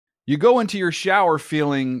You go into your shower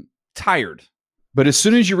feeling tired, but as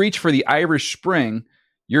soon as you reach for the Irish Spring,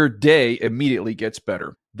 your day immediately gets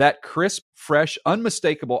better. That crisp, fresh,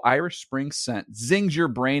 unmistakable Irish Spring scent zings your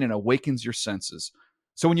brain and awakens your senses.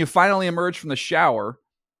 So when you finally emerge from the shower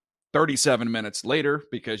 37 minutes later,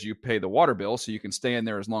 because you pay the water bill so you can stay in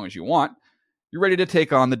there as long as you want, you're ready to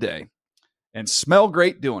take on the day and smell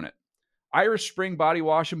great doing it. Irish Spring Body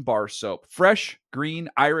Wash and Bar Soap. Fresh, green,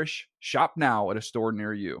 Irish. Shop now at a store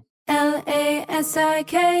near you.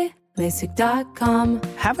 LASIK, LASIK.com.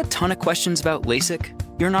 Have a ton of questions about LASIK?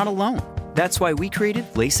 You're not alone. That's why we created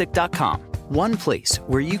LASIK.com. One place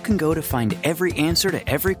where you can go to find every answer to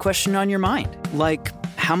every question on your mind. Like,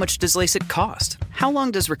 how much does LASIK cost? How long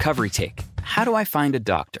does recovery take? How do I find a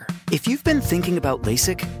doctor? If you've been thinking about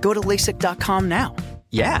LASIK, go to LASIK.com now.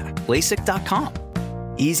 Yeah,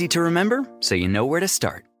 LASIK.com. Easy to remember, so you know where to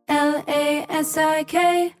start.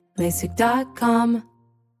 LASIK, LASIK.com.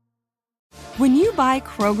 When you buy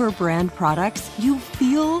Kroger brand products, you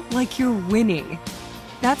feel like you're winning.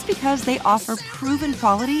 That's because they offer proven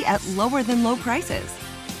quality at lower than low prices.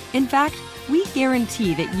 In fact, we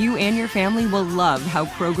guarantee that you and your family will love how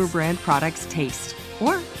Kroger brand products taste,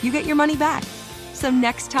 or you get your money back. So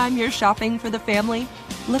next time you're shopping for the family,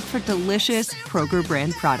 look for delicious Kroger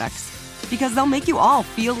brand products, because they'll make you all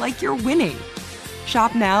feel like you're winning.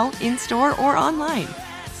 Shop now, in-store, or online.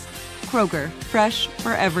 Kroger, fresh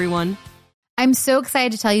for everyone. I'm so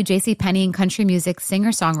excited to tell you JCPenney and country music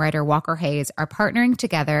singer-songwriter Walker Hayes are partnering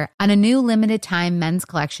together on a new limited-time men's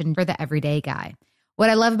collection for the everyday guy.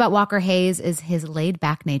 What I love about Walker Hayes is his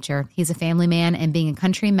laid-back nature. He's a family man, and being a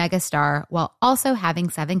country megastar while also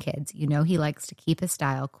having 7 kids, you know he likes to keep his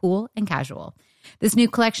style cool and casual. This new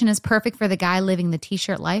collection is perfect for the guy living the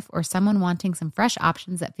t-shirt life or someone wanting some fresh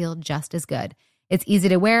options that feel just as good. It's easy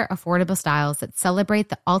to wear, affordable styles that celebrate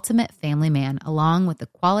the ultimate family man, along with the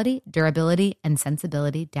quality, durability, and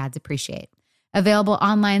sensibility dads appreciate. Available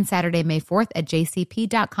online Saturday, May 4th at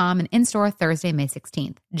jcp.com and in-store Thursday, May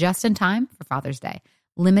 16th. Just in time for Father's Day.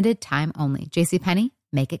 Limited time only. JCPenney,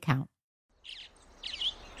 make it count.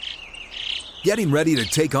 Getting ready to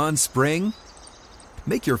take on spring?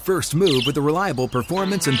 Make your first move with the reliable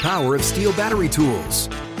performance and power of Steel battery tools.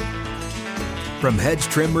 From hedge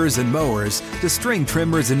trimmers and mowers to string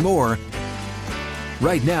trimmers and more,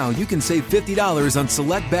 right now you can save $50 on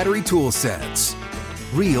select battery tool sets.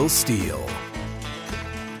 Real Steel.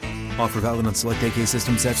 Offer valid on select AK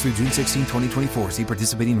system sets through June 16, 2024. See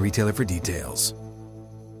participating retailer for details.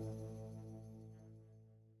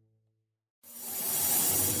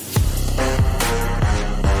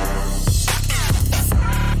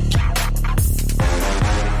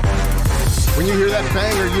 When you hear that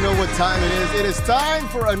banger, you know what time it is. It is time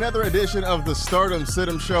for another edition of the Stardom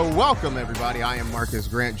Sit-em Show. Welcome, everybody. I am Marcus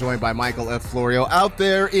Grant, joined by Michael F. Florio. Out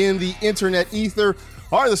there in the internet ether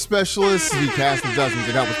are the specialists, the cast of dozens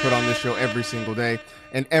that help us put on this show every single day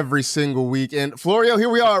and every single week. And Florio, here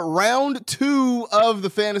we are, round 2 of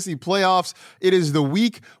the fantasy playoffs. It is the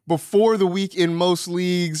week before the week in most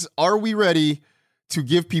leagues. Are we ready to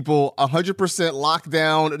give people 100%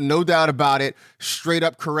 lockdown, no doubt about it, straight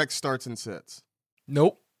up correct starts and sits?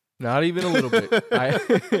 Nope, not even a little bit.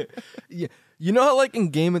 Yeah, you know how like in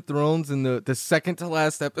Game of Thrones in the second to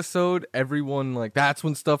last episode, everyone like that's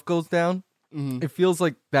when stuff goes down? Mm-hmm. It feels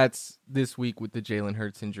like that's this week with the Jalen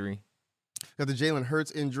Hurts injury. Got the Jalen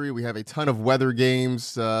Hurts injury. We have a ton of weather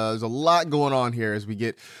games. There's a lot going on here as we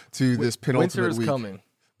get to this penultimate week.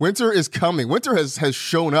 Winter is coming. Winter has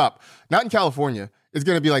shown up. Not in California. It's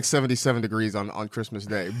going to be like 77 degrees on Christmas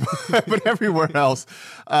Day. But everywhere else,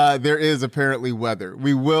 there is apparently weather.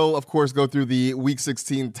 We will, of course, go through the Week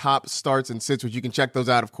 16 top starts and sits, which you can check those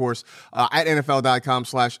out, of course, at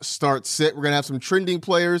NFL.com/start-sit. We're going to have some trending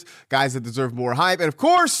players, guys that deserve more hype. And, of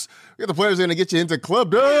course, we got the players that are going to get you into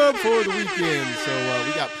Club Dub for the weekend. So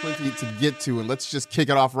we got plenty to get to. And let's just kick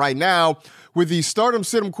it off right now with the Stardom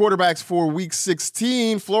Sit-em quarterbacks for Week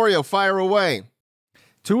 16. Florio, fire away.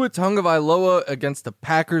 Tua Tagovailoa against the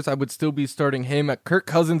Packers, I would still be starting him. Kirk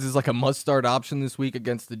Cousins is like a must-start option this week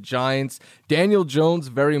against the Giants. Daniel Jones,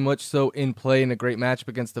 very much so in play in a great matchup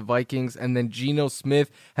against the Vikings. And then Geno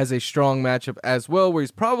Smith has a strong matchup as well, where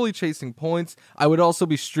he's probably chasing points. I would also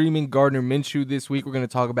be streaming Gardner Minshew this week. We're going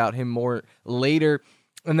to talk about him more later.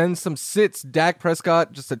 And then some sits. Dak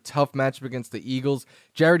Prescott, just a tough matchup against the Eagles.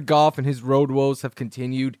 Jared Goff and his road woes have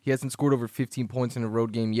continued. He hasn't scored over 15 points in a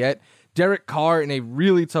road game yet. Derek Carr in a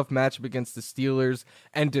really tough matchup against the Steelers,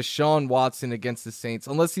 and Deshaun Watson against the Saints.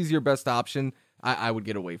 Unless he's your best option, I would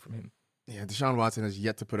get away from him. Yeah, Deshaun Watson has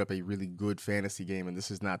yet to put up a really good fantasy game, and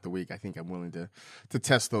this is not the week. I think I'm willing to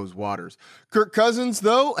test those waters. Kirk Cousins,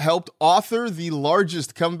 though, helped author the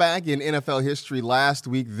largest comeback in NFL history last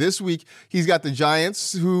week. This week, he's got the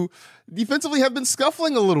Giants, who defensively have been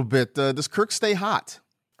scuffling a little bit. Does Kirk stay hot?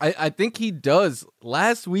 I think he does.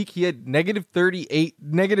 Last week, he had negative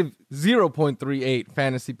 0.38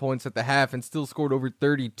 fantasy points at the half and still scored over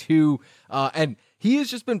 32. And he has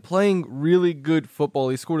just been playing really good football.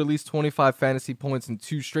 He scored at least 25 fantasy points in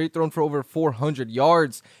 2 straight, thrown for over 400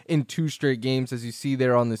 yards in 2 straight games, as you see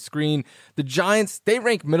there on the screen. The Giants, they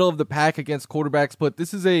rank middle of the pack against quarterbacks, but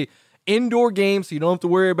this is a indoor game, so you don't have to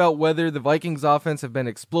worry about weather. The Vikings offense have been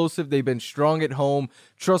explosive. They've been strong at home.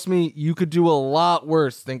 Trust me, you could do a lot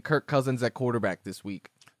worse than Kirk Cousins at quarterback this week.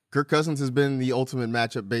 Kirk Cousins has been the ultimate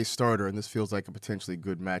matchup-based starter, and this feels like a potentially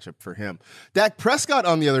good matchup for him. Dak Prescott,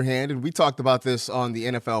 on the other hand, and we talked about this on the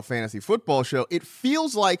NFL Fantasy Football Show, it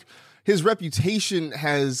feels like his reputation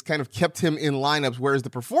has kind of kept him in lineups, whereas the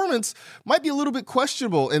performance might be a little bit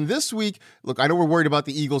questionable. And this week, look, I know we're worried about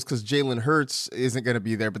the Eagles because Jalen Hurts isn't going to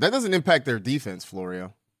be there, but that doesn't impact their defense,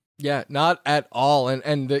 Florio. Yeah, not at all.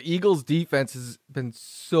 And the Eagles' defense has been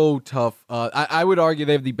so tough. I would argue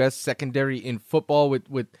they have the best secondary in football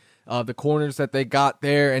with the corners that they got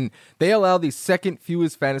there, and they allow the second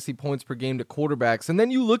fewest fantasy points per game to quarterbacks. And then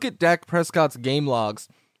you look at Dak Prescott's game logs,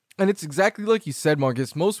 and it's exactly like you said,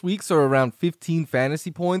 Marcus. Most weeks are around 15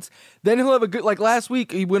 fantasy points. Then he'll have a good, like last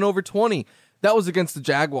week, he went over 20. That was against the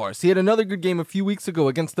Jaguars. He had another good game a few weeks ago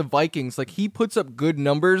against the Vikings. Like, he puts up good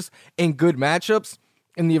numbers and good matchups.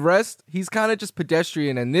 And the rest, he's kind of just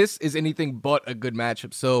pedestrian, and this is anything but a good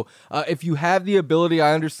matchup. So if you have the ability,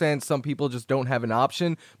 I understand some people just don't have an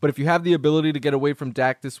option, but if you have the ability to get away from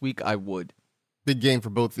Dak this week, I would. Big game for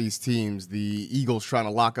both these teams. The Eagles trying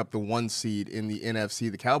to lock up the 1 seed in the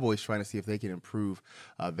NFC. The Cowboys trying to see if they can improve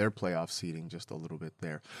their playoff seeding just a little bit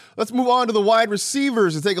there. Let's move on to the wide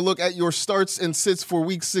receivers and take a look at your starts and sits for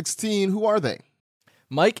Week 16. Who are they?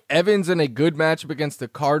 Mike Evans in a good matchup against the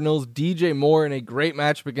Cardinals. DJ Moore in a great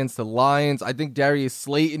matchup against the Lions. I think Darius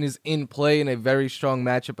Slayton is in play in a very strong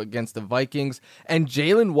matchup against the Vikings. And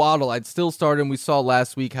Jalen Waddle, I'd still start him. We saw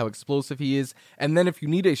last week how explosive he is. And then if you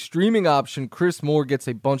need a streaming option, Chris Moore gets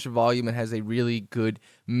a bunch of volume and has a really good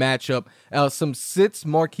matchup. Some sits,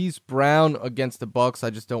 Marquise Brown against the Bucs. I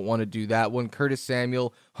just don't want to do that one. Curtis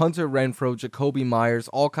Samuel, Hunter Renfrow, Jacoby Myers,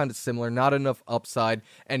 all kind of similar. Not enough upside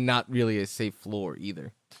and not really a safe floor either.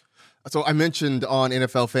 So I mentioned on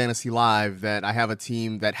NFL Fantasy Live that I have a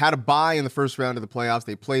team that had a bye in the first round of the playoffs.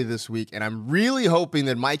 They play this week, and I'm really hoping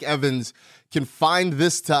that Mike Evans can find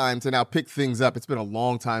this time to now pick things up. It's been a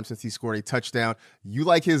long time since he scored a touchdown. You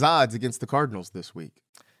like his odds against the Cardinals this week?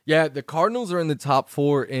 Yeah, the Cardinals are in the top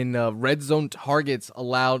 4 in red zone targets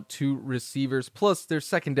allowed to receivers. Plus, their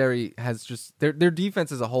secondary has just their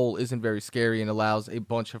defense as a whole isn't very scary and allows a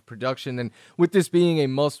bunch of production. And with this being a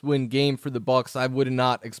must-win game for the Bucs, I would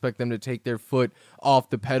not expect them to take their foot off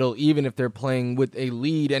the pedal, even if they're playing with a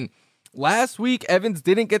lead. And last week, Evans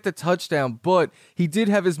didn't get the touchdown, but he did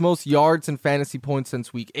have his most yards and fantasy points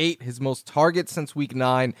since Week 8, his most targets since Week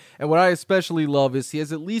 9, and what I especially love is he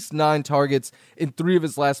has at least 9 targets in 3 of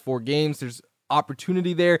his last 4 games. There's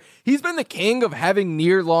opportunity there. He's been the king of having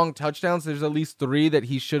near-long touchdowns. There's at least 3 that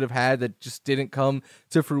he should have had that just didn't come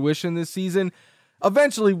to fruition this season.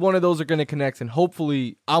 Eventually, one of those are going to connect, and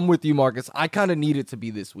hopefully, I'm with you, Marcus. I kind of need it to be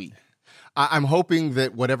this week. I'm hoping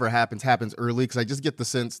that whatever happens early, because I just get the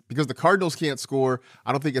sense, because the Cardinals can't score,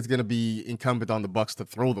 I don't think it's going to be incumbent on the Bucs to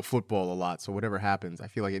throw the football a lot. So whatever happens, I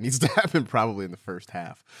feel like it needs to happen probably in the first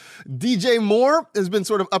half. DJ Moore has been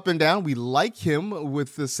sort of up and down. We like him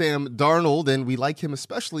with Sam Darnold, and we like him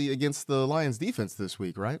especially against the Lions defense this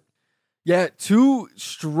week, right? Yeah, 2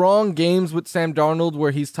 strong games with Sam Darnold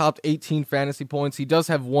where he's topped 18 fantasy points. He does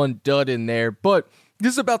have 1 dud in there, but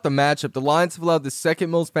this is about the matchup. The Lions have allowed the 2nd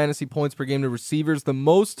most fantasy points per game to receivers, the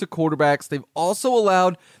most to quarterbacks. They've also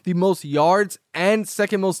allowed the most yards and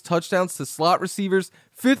 2nd most touchdowns to slot receivers,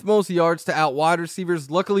 5th most yards to out wide receivers.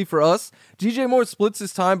 Luckily for us, DJ Moore splits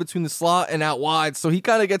his time between the slot and out wide, so he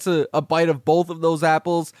kind of gets a bite of both of those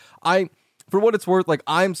apples. For what it's worth,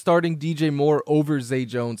 I'm starting DJ Moore over Zay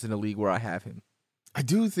Jones in a league where I have him. I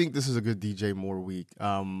do think this is a good DJ Moore week.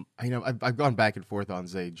 I've gone back and forth on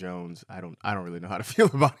Zay Jones. I don't really know how to feel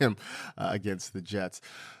about him against the Jets.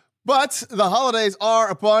 But the holidays are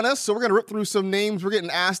upon us, so we're going to rip through some names we're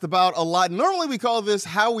getting asked about a lot. Normally we call this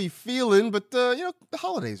How We Feeling, but the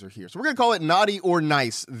holidays are here. So we're going to call it Naughty or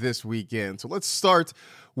Nice this weekend. So let's start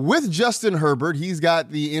with Justin Herbert. He's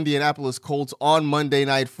got the Indianapolis Colts on Monday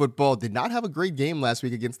Night Football. Did not have a great game last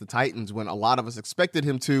week against the Titans when a lot of us expected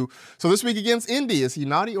him to. So this week against Indy, is he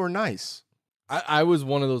naughty or nice? I was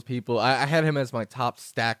one of those people. I had him as my top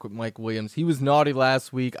stack with Mike Williams. He was naughty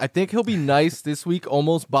last week. I think he'll be nice this week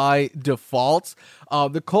almost by default.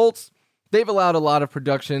 The Colts, they've allowed a lot of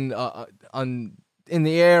production in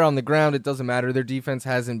the air, on the ground. It doesn't matter. Their defense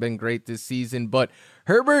hasn't been great this season. But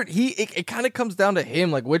Herbert, it kind of comes down to him.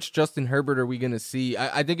 Like, which Justin Herbert are we going to see?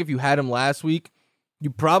 I think if you had him last week, you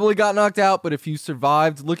probably got knocked out, but if you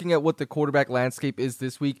survived, looking at what the quarterback landscape is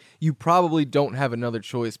this week, you probably don't have another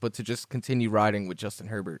choice but to just continue riding with Justin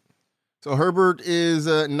Herbert. So Herbert is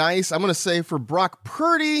nice. I'm going to say for Brock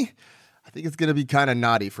Purdy, I think it's going to be kind of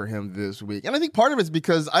naughty for him this week. And I think part of it's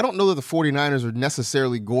because I don't know that the 49ers are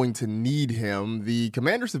necessarily going to need him. The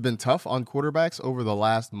Commanders have been tough on quarterbacks over the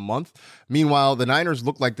last month. Meanwhile, the Niners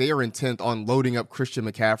look like they are intent on loading up Christian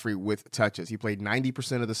McCaffrey with touches. He played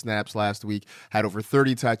 90% of the snaps last week, had over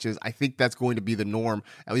 30 touches. I think that's going to be the norm,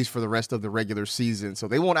 at least for the rest of the regular season. So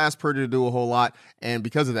they won't ask Purdy to do a whole lot. And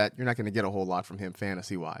because of that, you're not going to get a whole lot from him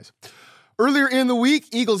fantasy-wise. Earlier in the week,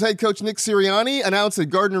 Eagles head coach Nick Sirianni announced that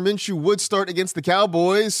Gardner Minshew would start against the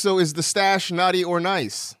Cowboys. So is the stash naughty or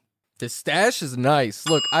nice? The stash is nice.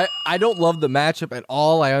 Look, I don't love the matchup at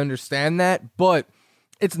all. I understand that, but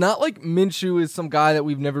it's not like Minshew is some guy that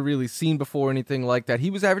we've never really seen before or anything like that. He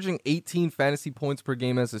was averaging 18 fantasy points per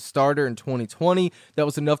game as a starter in 2020. That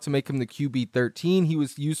was enough to make him the QB 13. He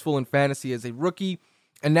was useful in fantasy as a rookie.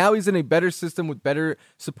 And now he's in a better system with better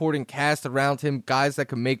supporting cast around him, guys that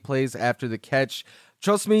can make plays after the catch.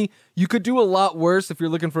 Trust me, you could do a lot worse if you're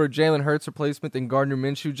looking for a Jalen Hurts replacement than Gardner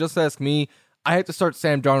Minshew. Just ask me. I had to start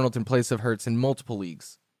Sam Darnold in place of Hurts in multiple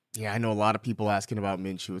leagues. Yeah, I know a lot of people asking about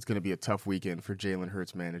Minshew. It's going to be a tough weekend for Jalen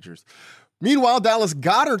Hurts managers. Meanwhile, Dallas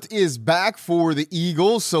Goedert is back for the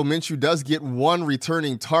Eagles, so Minshew does get one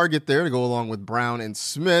returning target there to go along with Brown and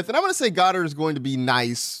Smith. And I'm going to say Goddard is going to be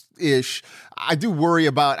nice-ish. I do worry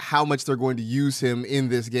about how much they're going to use him in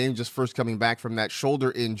this game, just first coming back from that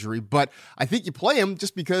shoulder injury. But I think you play him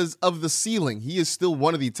just because of the ceiling. He is still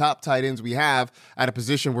one of the top tight ends we have at a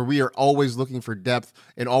position where we are always looking for depth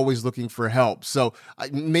and always looking for help. So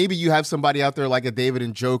maybe you have somebody out there like a David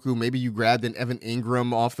Njoku. Maybe you grabbed an Evan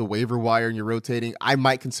Ingram off the waiver wire and you're rotating. I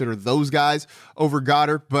might consider those guys over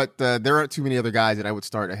Goddard, but there aren't too many other guys that I would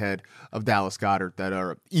start ahead of Dallas Goedert that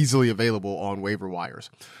are easily available on waiver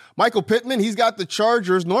wires. Michael Pittman, he's got the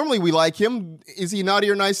Chargers. Normally we like him. Is he naughty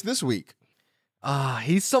or nice this week?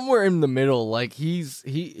 He's somewhere in the middle. Like he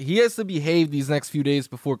has to behave these next few days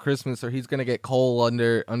before Christmas or he's going to get coal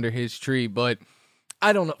under his tree. But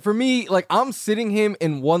I don't know. For me, like I'm sitting him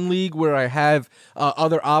in one league where I have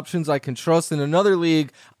other options I can trust. In another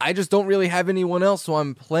league, I just don't really have anyone else. So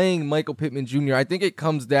I'm playing Michael Pittman Jr. I think it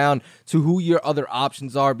comes down to who your other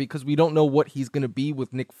options are because we don't know what he's going to be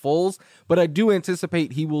with Nick Foles. But I do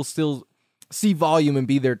anticipate he will still see volume and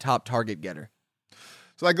be their top target getter.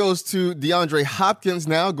 So that goes to DeAndre Hopkins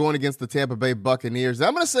now going against the Tampa Bay Buccaneers.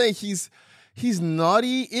 I'm going to say he's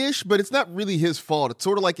naughty-ish, but it's not really his fault. It's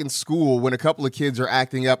sort of like in school when a couple of kids are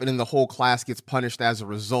acting up and then the whole class gets punished as a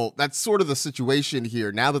result. That's sort of the situation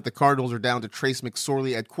here. Now that the Cardinals are down to Trace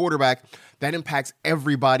McSorley at quarterback, that impacts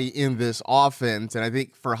everybody in this offense. And I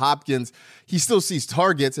think for Hopkins, he still sees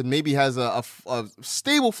targets and maybe has a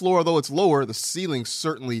stable floor, although it's lower. The ceiling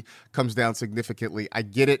certainly comes down significantly. I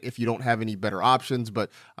get it if you don't have any better options, but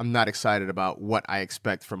I'm not excited about what I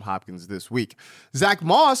expect from Hopkins this week. Zach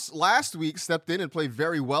Moss last week stepped in and played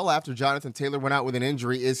very well after Jonathan Taylor went out with an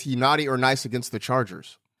injury. Is he naughty or nice against the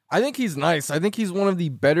Chargers? I think he's nice. I think he's one of the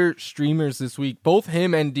better streamers this week. Both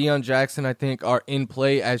him and Deion Jackson, I think, are in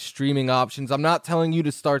play as streaming options. I'm not telling you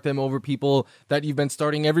to start them over people that you've been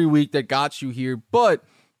starting every week that got you here, but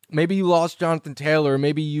maybe you lost Jonathan Taylor, or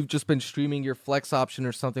maybe you've just been streaming your flex option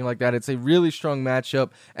or something like that. It's a really strong matchup,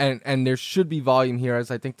 and there should be volume here,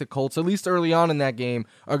 as I think the Colts, at least early on in that game,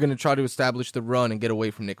 are going to try to establish the run and get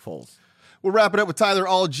away from Nick Foles. We'll wrap it up with Tyler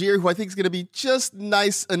Algier, who I think is going to be just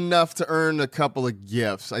nice enough to earn a couple of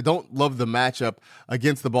gifts. I don't love the matchup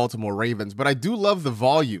against the Baltimore Ravens, but I do love the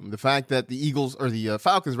volume. The fact that the Eagles, or the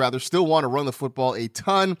Falcons rather, still want to run the football a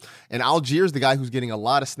ton. And Algier's the guy who's getting a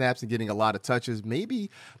lot of snaps and getting a lot of touches. Maybe,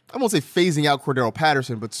 I won't say phasing out Cordero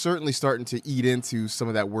Patterson, but certainly starting to eat into some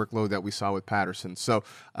of that workload that we saw with Patterson. So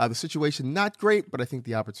the situation, not great, but I think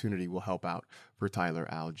the opportunity will help out for Tyler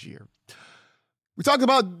Algier. We talked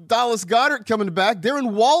about Dallas Goedert coming back.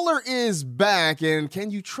 Darren Waller is back, and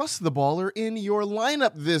can you trust the baller in your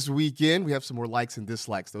lineup this weekend? We have some more likes and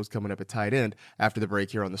dislikes, those coming up at tight end after the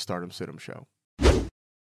break here on the Stardom Situm Show.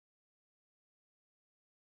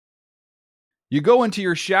 You go into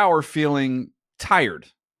your shower feeling tired,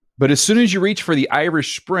 but as soon as you reach for the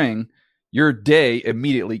Irish Spring, your day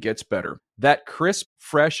immediately gets better. That crisp,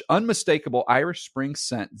 fresh, unmistakable Irish Spring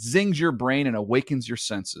scent zings your brain and awakens your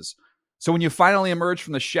senses. So when you finally emerge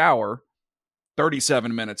from the shower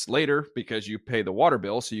 37 minutes later, because you pay the water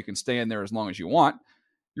bill so you can stay in there as long as you want,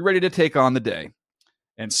 you're ready to take on the day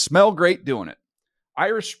and smell great doing it.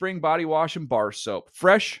 Irish Spring Body Wash and Bar Soap.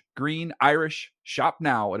 Fresh, green, Irish. Shop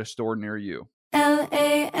now at a store near you.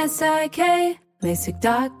 LASIK,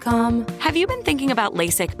 LASIK.com. Have you been thinking about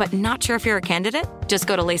LASIK but not sure if you're a candidate? Just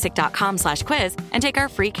go to LASIK.com/quiz and take our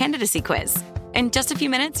free candidacy quiz. In just a few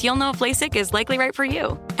minutes, you'll know if LASIK is likely right for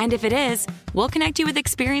you. And if it is, we'll connect you with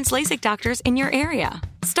experienced LASIK doctors in your area.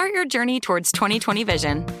 Start your journey towards 20/20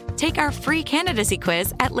 vision. Take our free candidacy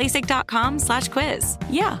quiz at LASIK.com/quiz.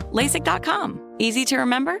 Yeah, LASIK.com. Easy to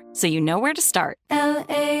remember, so you know where to start.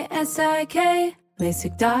 LASIK,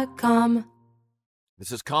 LASIK.com.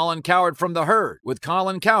 This is Colin Cowherd from The Herd with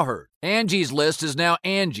Colin Cowherd. Angie's List is now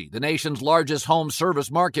Angie, the nation's largest home service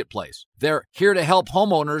marketplace. They're here to help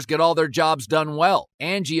homeowners get all their jobs done well.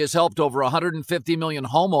 Angie has helped over 150 million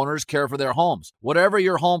homeowners care for their homes. Whatever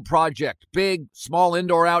your home project, big, small,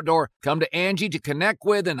 indoor, outdoor, come to Angie to connect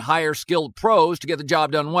with and hire skilled pros to get the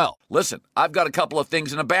job done well. Listen, I've got a couple of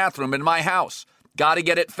things in a bathroom in my house. Got to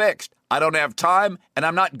get it fixed. I don't have time, and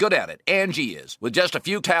I'm not good at it. Angie is. With just a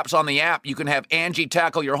few taps on the app, you can have Angie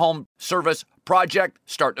tackle your home service project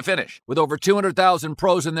start to finish. With over 200,000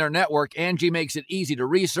 pros in their network, Angie makes it easy to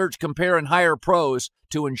research, compare, and hire pros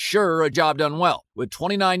to ensure a job done well. With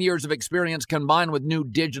 29 years of experience combined with new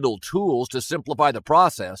digital tools to simplify the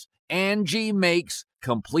process, Angie makes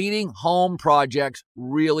completing home projects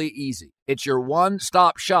really easy. It's your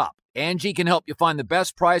one-stop shop. Angie can help you find the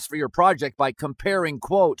best price for your project by comparing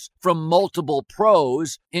quotes from multiple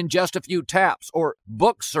pros in just a few taps, or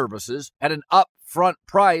book services at an upfront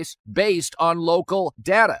price based on local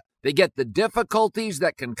data. They get the difficulties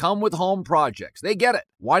that can come with home projects. They get it.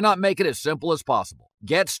 Why not make it as simple as possible?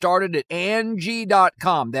 Get started at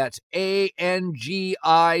Angie.com. That's ANGI.com,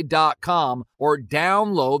 or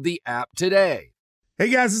download the app today. Hey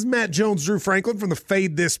guys, this is Matt Jones, Drew Franklin from the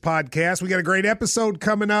Fade This podcast. We got a great episode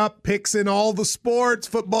coming up, picks in all the sports,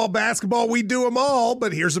 football, basketball, we do them all,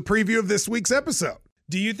 but here's a preview of this week's episode.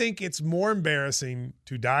 Do you think it's more embarrassing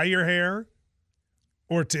to dye your hair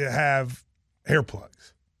or to have hair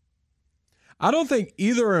plugs? I don't think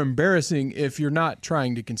either are embarrassing if you're not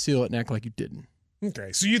trying to conceal it and act like you didn't.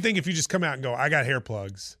 Okay, so you think if you just come out and go, I got hair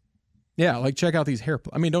plugs. Yeah, like check out these hair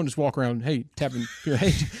plugs. I mean, don't just walk around, hey, tapping,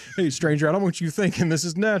 hey, stranger, I don't want you thinking this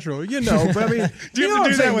is natural, but I mean. Do you have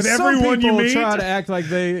to do that with everyone you meet? Try to act like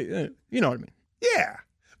they, you know what I mean. Yeah,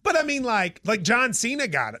 but I mean, like John Cena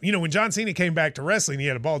got it. You know, when John Cena came back to wrestling, he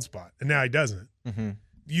had a bald spot, and now he doesn't. Mm-hmm.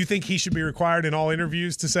 You think he should be required in all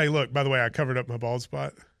interviews to say, look, by the way, I covered up my bald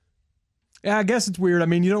spot? Yeah, I guess it's weird. I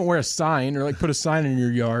mean, you don't wear a sign or like put a sign in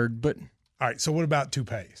your yard, but. All right, so what about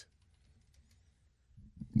toupees?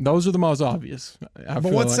 Those are the most obvious. But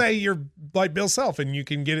let's say you're like Bill Self and you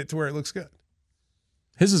can get it to where it looks good.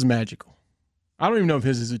 His is magical. I don't even know if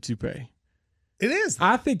his is a toupee. It is.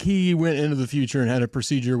 I think he went into the future and had a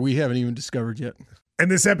procedure we haven't even discovered yet. And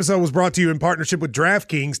this episode was brought to you in partnership with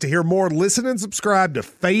DraftKings. To hear more, listen and subscribe to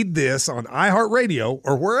Fade This on iHeartRadio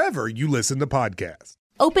or wherever you listen to podcasts.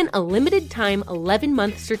 Open a limited-time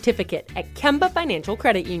 11-month certificate at Kemba Financial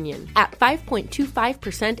Credit Union. At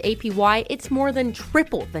 5.25% APY, it's more than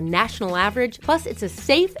triple the national average, plus it's a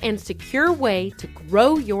safe and secure way to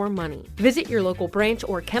grow your money. Visit your local branch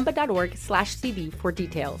or kemba.org/cb for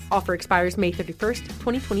details. Offer expires May 31st,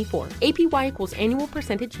 2024. APY equals annual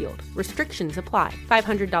percentage yield. Restrictions apply.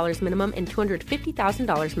 $500 minimum and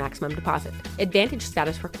 $250,000 maximum deposit. Advantage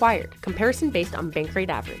status required. Comparison based on bank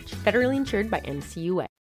rate average. Federally insured by NCUA.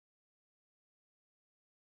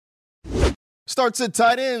 Starts at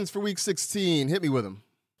tight ends for week 16. Hit me with him.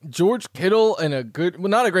 George Kittle in a good, well,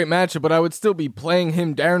 not a great matchup, but I would still be playing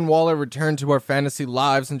him. Darren Waller returned to our fantasy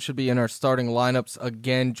lives and should be in our starting lineups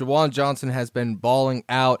again. Juwan Johnson has been balling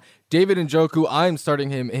out. David Njoku, I am starting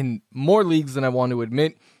him in more leagues than I want to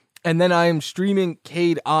admit. And then I am streaming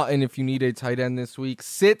Cade Otton if you need a tight end this week.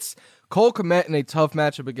 Sits Cole Kmet in a tough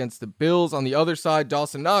matchup against the Bills. On the other side,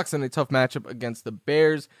 Dawson Knox in a tough matchup against the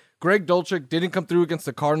Bears. Greg Dulcich didn't come through against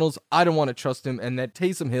the Cardinals. I don't want to trust him. And that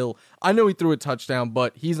Taysom Hill, I know he threw a touchdown,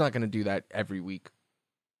 but he's not going to do that every week.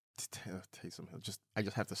 Taysom Hill, I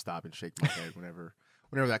just have to stop and shake my head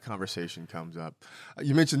whenever that conversation comes up.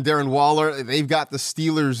 You mentioned Darren Waller. They've got the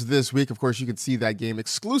Steelers this week. Of course, you can see that game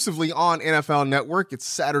exclusively on NFL Network. It's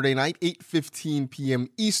Saturday night, 8:15 p.m.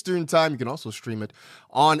 Eastern time. You can also stream it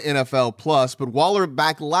on NFL Plus. But Waller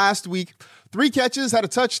back last week, 3 catches, had a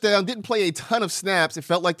touchdown, didn't play a ton of snaps. It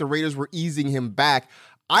felt like the Raiders were easing him back.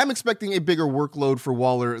 I'm expecting a bigger workload for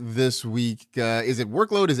Waller this week. Is it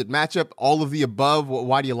workload? Is it matchup? All of the above?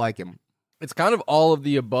 Why do you like him? It's kind of all of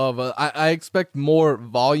the above. I expect more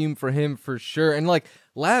volume for him for sure. And like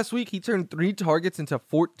last week, he turned 3 targets into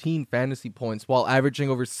 14 fantasy points while averaging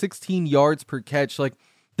over 16 yards per catch. Like,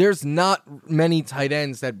 there's not many tight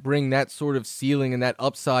ends that bring that sort of ceiling and that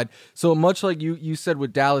upside. So much like you said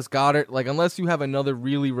with Dallas Goedert, like unless you have another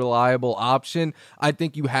really reliable option, I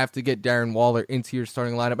think you have to get Darren Waller into your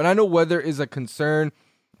starting lineup. And I know weather is a concern,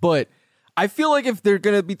 but I feel like if they're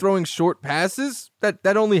going to be throwing short passes,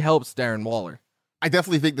 that only helps Darren Waller. I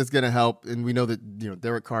definitely think that's going to help, and we know that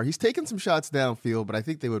Derek Carr, he's taken some shots downfield, but I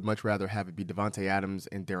think they would much rather have it be Devontae Adams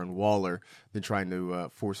and Darren Waller than trying to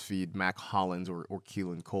force feed Mac Hollins or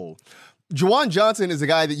Keelan Cole. Juwan Johnson is a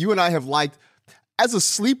guy that you and I have liked as a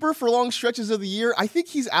sleeper for long stretches of the year. I think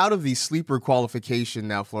he's out of the sleeper qualification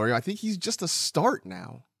now, Florio. I think he's just a start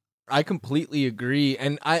now. I completely agree,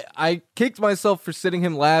 and I kicked myself for sitting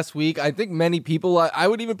him last week. I think many people, I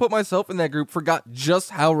would even put myself in that group, forgot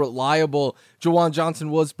just how reliable Juwan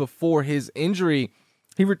Johnson was before his injury.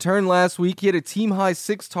 He returned last week. He had a team-high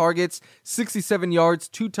 6 targets, 67 yards,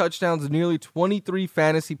 2 touchdowns, nearly 23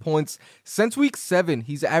 fantasy points. Since week 7,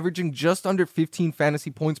 he's averaging just under 15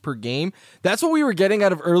 fantasy points per game. That's what we were getting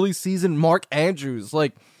out of early season Mark Andrews.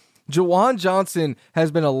 Like, Juwan Johnson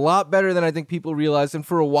has been a lot better than I think people realize. And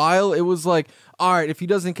for a while, it was like, all right, if he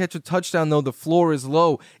doesn't catch a touchdown, though, the floor is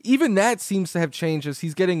low. Even that seems to have changed as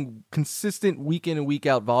he's getting consistent week in and week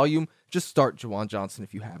out volume. Just start Juwan Johnson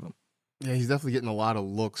if you have him. Yeah, he's definitely getting a lot of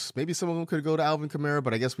looks. Maybe some of them could go to Alvin Kamara,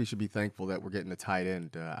 but I guess we should be thankful that we're getting a tight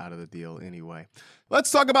end out of the deal anyway.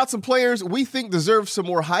 Let's talk about some players we think deserve some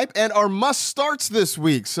more hype and are must-starts this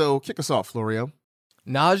week. So kick us off, Florio.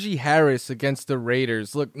 Najee Harris against the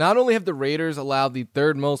Raiders. Look, not only have the Raiders allowed the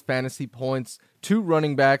 3rd most fantasy points to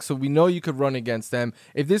running backs, so we know you could run against them.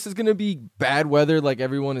 If this is going to be bad weather, like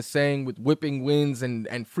everyone is saying, with whipping winds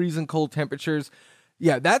and freezing cold temperatures,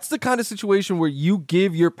 yeah, that's the kind of situation where you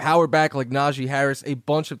give your power back like Najee Harris a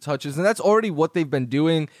bunch of touches, and that's already what they've been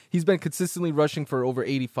doing. He's been consistently rushing for over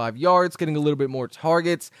 85 yards, getting a little bit more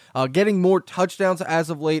targets, getting more touchdowns as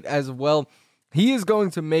of late as well. He is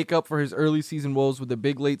going to make up for his early season woes with a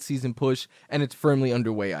big late season push, and it's firmly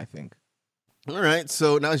underway, I think. All right,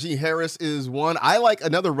 so Najee Harris is one. I like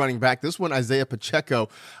another running back, this one, Isaiah Pacheco.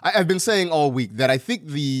 I've been saying all week that I think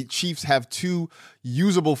the Chiefs have 2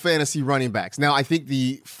 usable fantasy running backs. Now, I think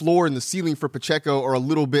the floor and the ceiling for Pacheco are a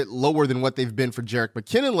little bit lower than what they've been for Jerick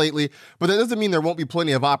McKinnon lately, but that doesn't mean there won't be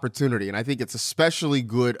plenty of opportunity, and I think it's especially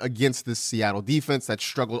good against this Seattle defense that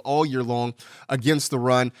struggled all year long against the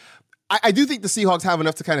run. I do think the Seahawks have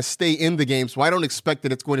enough to kind of stay in the game, so I don't expect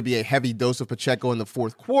that it's going to be a heavy dose of Pacheco in the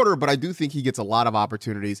 4th quarter, but I do think he gets a lot of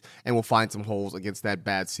opportunities and will find some holes against that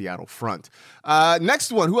bad Seattle front.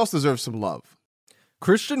 Next one, who else deserves some love?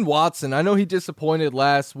 Christian Watson. I know he disappointed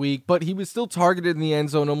last week, but he was still targeted in the end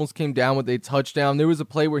zone, almost came down with a touchdown. There was a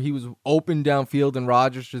play where he was open downfield and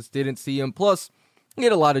Rodgers just didn't see him. Plus, he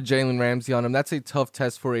had a lot of Jalen Ramsey on him. That's a tough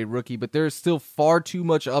test for a rookie, but there is still far too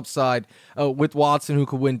much upside with Watson, who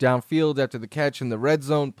could win downfield after the catch in the red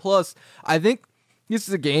zone. Plus, I think this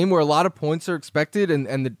is a game where a lot of points are expected,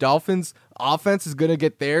 and the Dolphins' offense is going to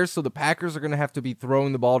get there, so the Packers are going to have to be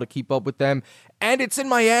throwing the ball to keep up with them. And it's in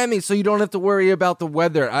Miami, so you don't have to worry about the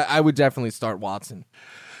weather. I would definitely start Watson.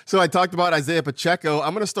 So I talked about Isaiah Pacheco.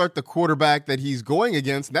 I'm going to start the quarterback that he's going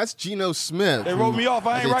against, and that's Geno Smith. They wrote me off.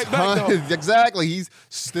 I ain't right back, though. Exactly. He's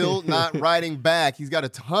still not riding back. He's got a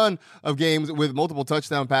ton of games with multiple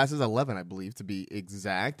touchdown passes, 11, I believe, to be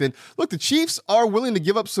exact. And look, the Chiefs are willing to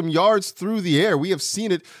give up some yards through the air. We have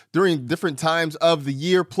seen it during different times of the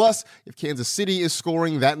year. Plus, if Kansas City is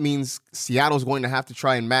scoring, that means Seattle's going to have to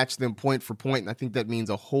try and match them point for point, and I think that means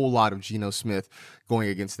a whole lot of Geno Smith going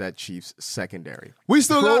against that Chiefs secondary. We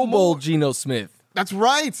still got Pro Bowl Geno Smith. That's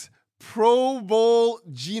right. Pro Bowl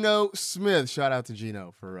Geno Smith. Shout out to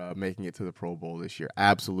Geno for making it to the Pro Bowl this year.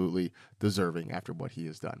 Absolutely deserving after what he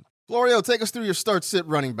has done. Florio, take us through your start-sit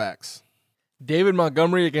running backs. David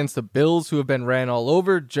Montgomery against the Bills, who have been ran all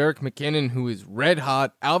over. Jerick McKinnon, who is red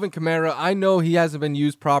hot. Alvin Kamara, I know he hasn't been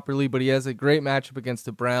used properly, but he has a great matchup against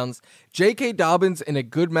the Browns. J.K. Dobbins in a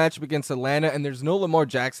good matchup against Atlanta, and there's no Lamar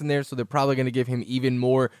Jackson there, so they're probably going to give him even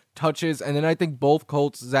more touches. And then I think both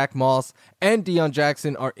Colts, Zach Moss and Deion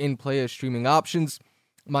Jackson, are in play as streaming options.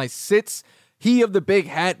 My sits, He of the big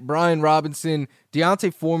hat, Brian Robinson,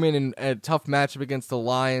 Deontay Foreman in a tough matchup against the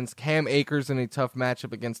Lions, Cam Akers in a tough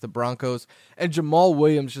matchup against the Broncos, and Jamal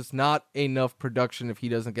Williams just not enough production if he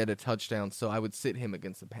doesn't get a touchdown, so I would sit him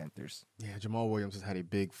against the Panthers. Yeah, Jamal Williams has had a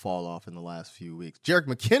big fall off in the last few weeks. Jerick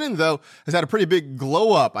McKinnon, though, has had a pretty big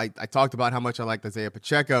glow up. I talked about how much I like Isaiah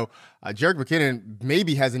Pacheco. Jerick McKinnon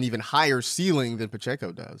maybe has an even higher ceiling than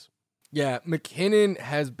Pacheco does. Yeah, McKinnon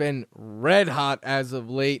has been red hot as of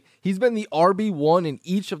late. He's been the RB1 in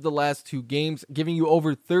each of the last 2 games, giving you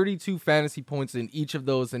over 32 fantasy points in each of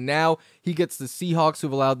those. And now he gets the Seahawks,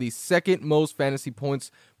 who've allowed the second most fantasy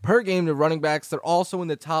points per game to running backs. They're also in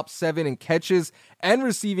the top 7 in catches and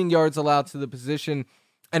receiving yards allowed to the position.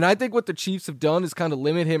 And I think what the Chiefs have done is kind of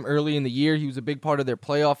limit him early in the year. He was a big part of their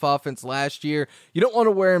playoff offense last year. You don't want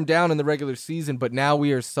to wear him down in the regular season, but now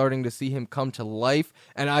we are starting to see him come to life,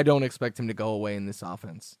 and I don't expect him to go away in this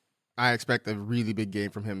offense. I expect a really big game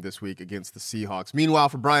from him this week against the Seahawks. Meanwhile,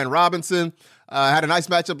 for Brian Robinson, had a nice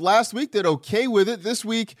matchup last week, did okay with it. This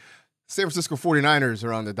week, San Francisco 49ers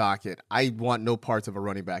are on the docket. I want no parts of a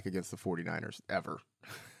running back against the 49ers ever.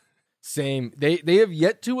 Same. They have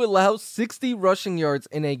yet to allow 60 rushing yards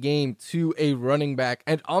in a game to a running back.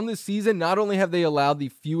 And on the season, not only have they allowed the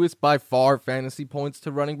fewest by far fantasy points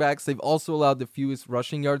to running backs, they've also allowed the fewest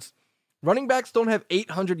rushing yards. Running backs don't have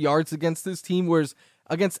 800 yards against this team, whereas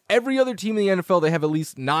against every other team in the NFL, they have at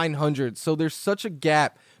least 900. So there's such a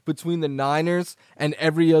gap between the Niners and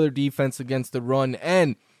every other defense against the run.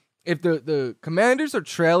 And if the Commanders are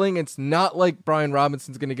trailing, it's not like Brian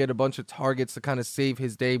Robinson's going to get a bunch of targets to kind of save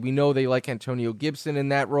his day. We know they like Antonio Gibson in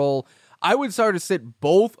that role. I would start to sit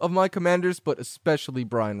both of my Commanders, but especially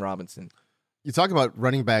Brian Robinson. You talk about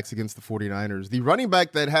running backs against the 49ers. The running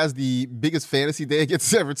back that has the biggest fantasy day against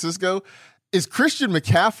San Francisco is Christian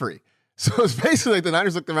McCaffrey. So it's basically like the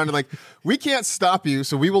Niners looked around and like, we can't stop you,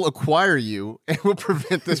 so we will acquire you and we'll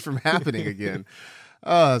prevent this from happening again.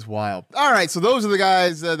 Oh, that's wild. All right, so those are the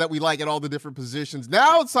guys that we like at all the different positions.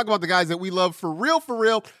 Now let's talk about the guys that we love for real, for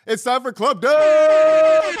real. It's time for Club Dub!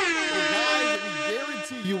 The guys that we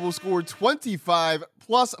guarantee you will score 25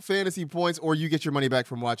 plus fantasy points or you get your money back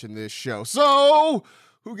from watching this show. So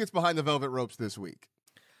who gets behind the velvet ropes this week?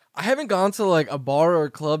 I haven't gone to like a bar or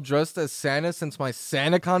a club dressed as Santa since my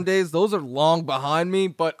SantaCon days. Those are long behind me,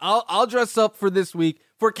 but I'll dress up for this week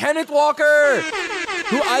for Kenneth Walker,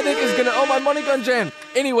 who I think is going to, my money gun jam.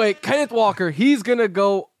 Anyway, Kenneth Walker, he's going to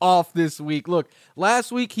go off this week. Look,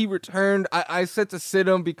 last week he returned. I said to sit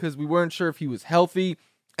him because we weren't sure if he was healthy,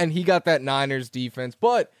 and he got that Niners defense,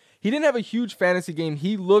 but he didn't have a huge fantasy game.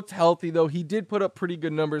 He looked healthy, though. He did put up pretty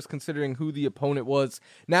good numbers considering who the opponent was.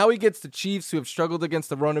 Now he gets the Chiefs, who have struggled against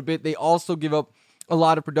the run a bit. They also give up a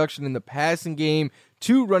lot of production in the passing game.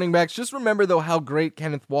 2 running backs. Just remember, though, how great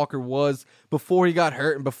Kenneth Walker was before he got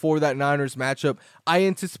hurt and before that Niners matchup. I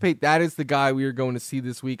anticipate that is the guy we are going to see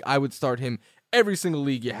this week. I would start him every single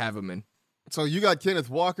league you have him in. So you got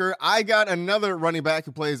Kenneth Walker. I got another running back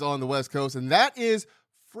who plays on the West Coast, and that is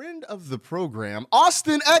friend of the program,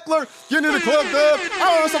 Austin Ekeler. Get into the club, Dub. I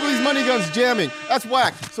don't know some of these money guns jamming. That's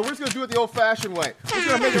whack. So we're just going to do it the old-fashioned way. We're just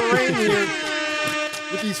going to make it rain here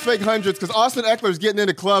with these fake hundreds because Austin Ekeler's getting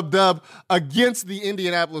into Club Dub against the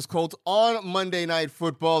Indianapolis Colts on Monday Night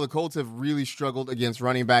Football. The Colts have really struggled against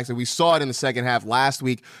running backs, and we saw it in the second half last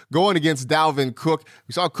week going against Dalvin Cook.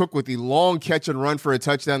 We saw Cook with the long catch and run for a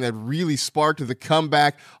touchdown that really sparked the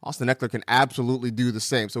comeback. Austin Ekeler can absolutely do the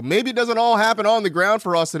same. So maybe it doesn't all happen on the ground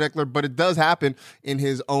for Austin Ekeler, but it does happen in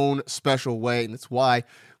his own special way, and that's why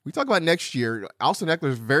we talk about next year. Austin Ekeler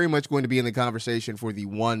is very much going to be in the conversation for the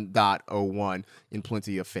 1.01 in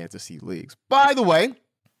plenty of fantasy leagues. By the way,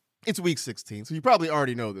 it's week 16, so you probably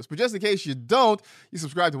already know this. But just in case you don't, you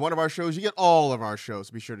subscribe to one of our shows, you get all of our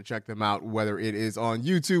shows. Be sure to check them out, whether it is on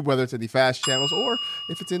YouTube, whether it's in the Fast channels, or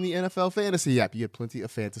if it's in the NFL Fantasy app. You get plenty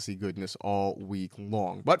of fantasy goodness all week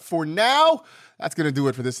long. But for now, that's going to do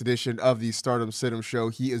it for this edition of the Stardom Sid'em Show.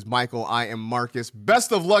 He is Michael. I am Marcus.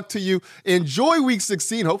 Best of luck to you. Enjoy week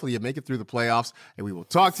 16. Hopefully you make it through the playoffs, and we will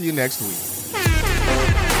talk to you next week.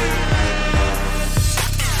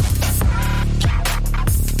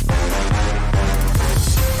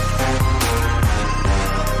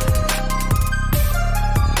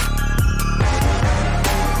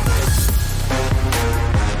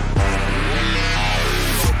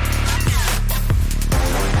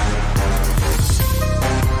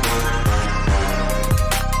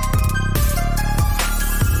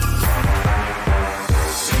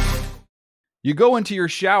 You go into your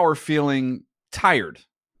shower feeling tired,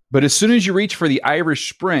 but as soon as you reach for the Irish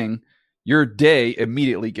Spring, your day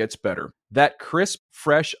immediately gets better. That crisp,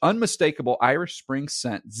 fresh, unmistakable Irish Spring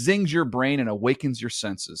scent zings your brain and awakens your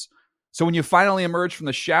senses. So when you finally emerge from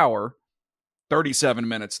the shower 37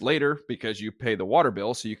 minutes later, because you pay the water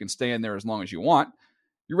bill so you can stay in there as long as you want,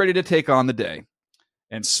 you're ready to take on the day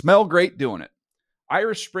and smell great doing it.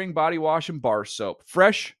 Irish Spring Body Wash and Bar Soap.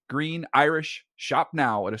 Fresh, green, Irish. Shop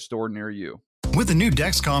now at a store near you. With the new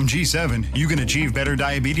Dexcom G7, you can achieve better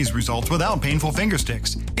diabetes results without painful finger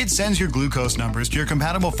sticks. It sends your glucose numbers to your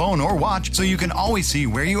compatible phone or watch so you can always see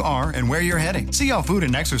where you are and where you're heading. See how food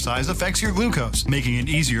and exercise affects your glucose, making it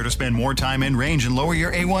easier to spend more time in range and lower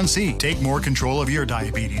your A1C. Take more control of your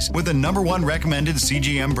diabetes with the #1 recommended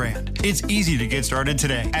CGM brand. It's easy to get started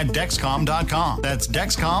today at Dexcom.com. That's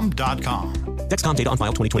Dexcom.com. Dexcom data on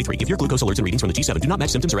file 2023. If your glucose alerts and readings from the G7 do not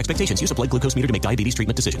match symptoms or expectations, use a blood glucose meter to make diabetes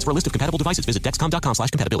treatment decisions. For a list of compatible devices, visit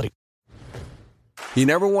Dexcom.com/compatibility. You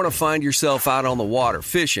never want to find yourself out on the water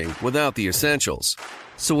fishing without the essentials.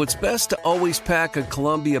 So it's best to always pack a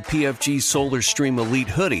Columbia PFG Solar Stream Elite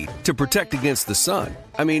hoodie to protect against the sun.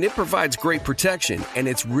 I mean, it provides great protection and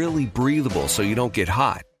it's really breathable so you don't get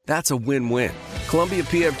hot. That's a win-win. Columbia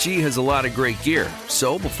PFG has a lot of great gear.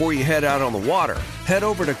 So before you head out on the water, head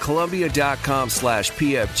over to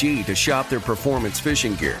Columbia.com/PFG to shop their performance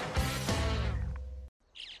fishing gear.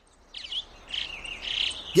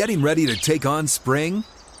 Getting ready to take on spring?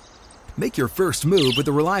 Make your first move with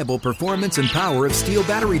the reliable performance and power of Steel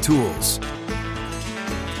battery tools.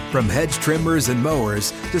 From hedge trimmers and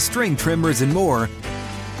mowers to string trimmers and more,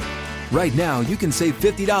 right now you can save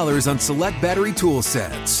 $50 on select battery tool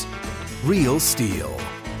sets. Real Steel.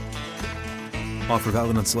 Offer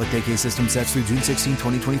valid on select AK system sets through June 16,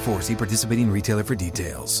 2024. See participating retailer for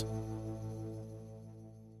details.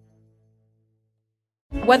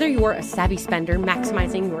 Whether you're a savvy spender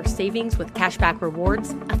maximizing your savings with cashback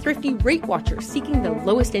rewards, a thrifty rate watcher seeking the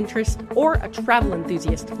lowest interest, or a travel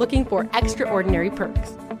enthusiast looking for extraordinary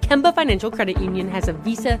perks, Kemba Financial Credit Union has a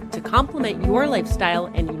visa to complement your lifestyle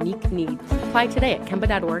and unique needs. Apply today at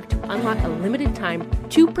Kemba.org to unlock a limited time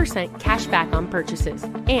 2% cash back on purchases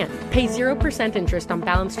and pay 0% interest on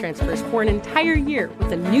balance transfers for an entire year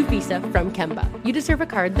with a new visa from Kemba. You deserve a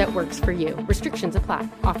card that works for you. Restrictions apply.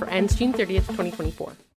 Offer ends June 30th, 2024.